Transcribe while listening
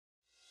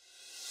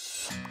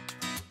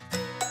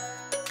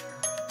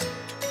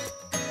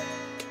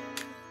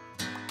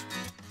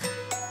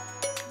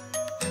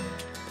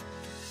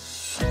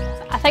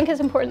think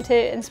it's important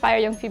to inspire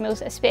young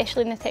females,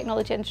 especially in the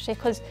technology industry,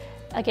 because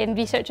again,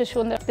 research has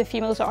shown that the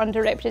females are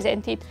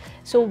underrepresented.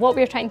 So what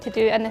we're trying to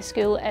do in this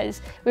school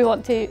is we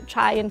want to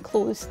try and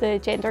close the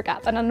gender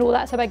gap. And I know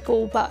that's a big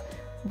goal, but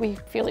we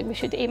feel like we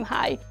should aim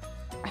high.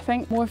 I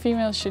think more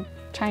females should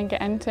try and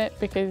get into it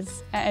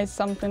because it is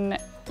something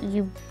that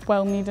you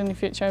will need in the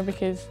future,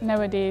 because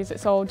nowadays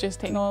it's all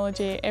just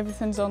technology,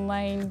 everything's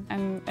online,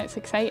 and it's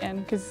exciting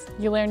because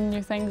you learn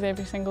new things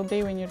every single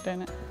day when you're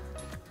doing it.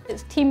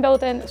 It's team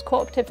building, it's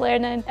cooperative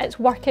learning, it's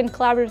working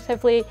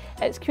collaboratively,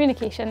 it's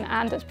communication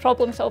and it's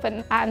problem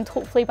solving, and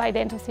hopefully by the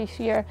end of this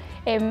year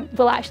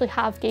we'll actually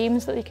have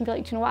games that they can be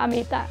like, do you know what, I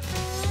made that.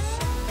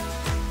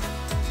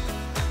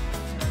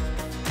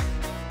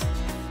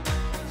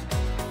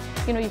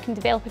 You know, you can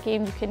develop a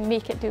game, you can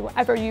make it do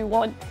whatever you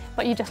want,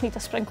 but you just need a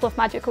sprinkle of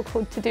magical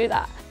code to do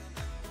that.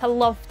 I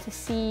love to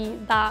see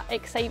that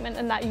excitement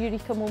and that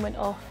eureka moment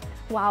of,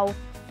 wow.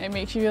 It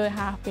makes you really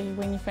happy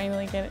when you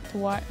finally get it to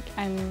work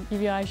and you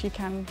realise you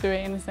can do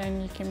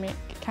anything. You can make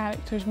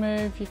characters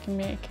move, you can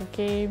make a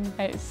game.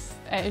 It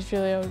is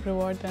really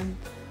rewarding.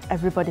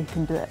 Everybody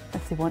can do it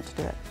if they want to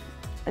do it.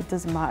 It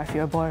doesn't matter if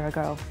you're a boy or a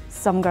girl.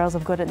 Some girls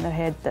have got it in their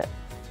head that,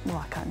 well,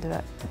 I can't do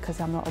it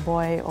because I'm not a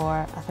boy, or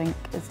I think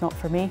it's not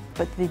for me,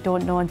 but they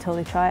don't know until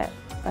they try it,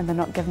 and they're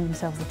not giving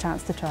themselves the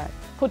chance to try it.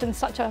 Coding's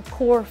such a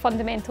core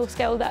fundamental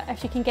skill that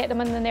if you can get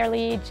them in an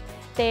early age,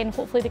 then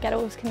hopefully the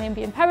girls can then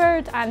be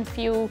empowered and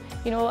feel,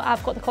 you know,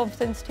 I've got the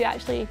confidence to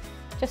actually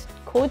just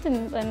code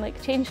and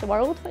like change the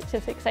world, which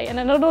is exciting.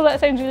 And I know that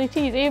sounds really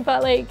cheesy,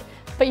 but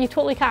you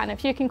totally can.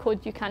 If you can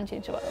code, you can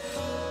change the world.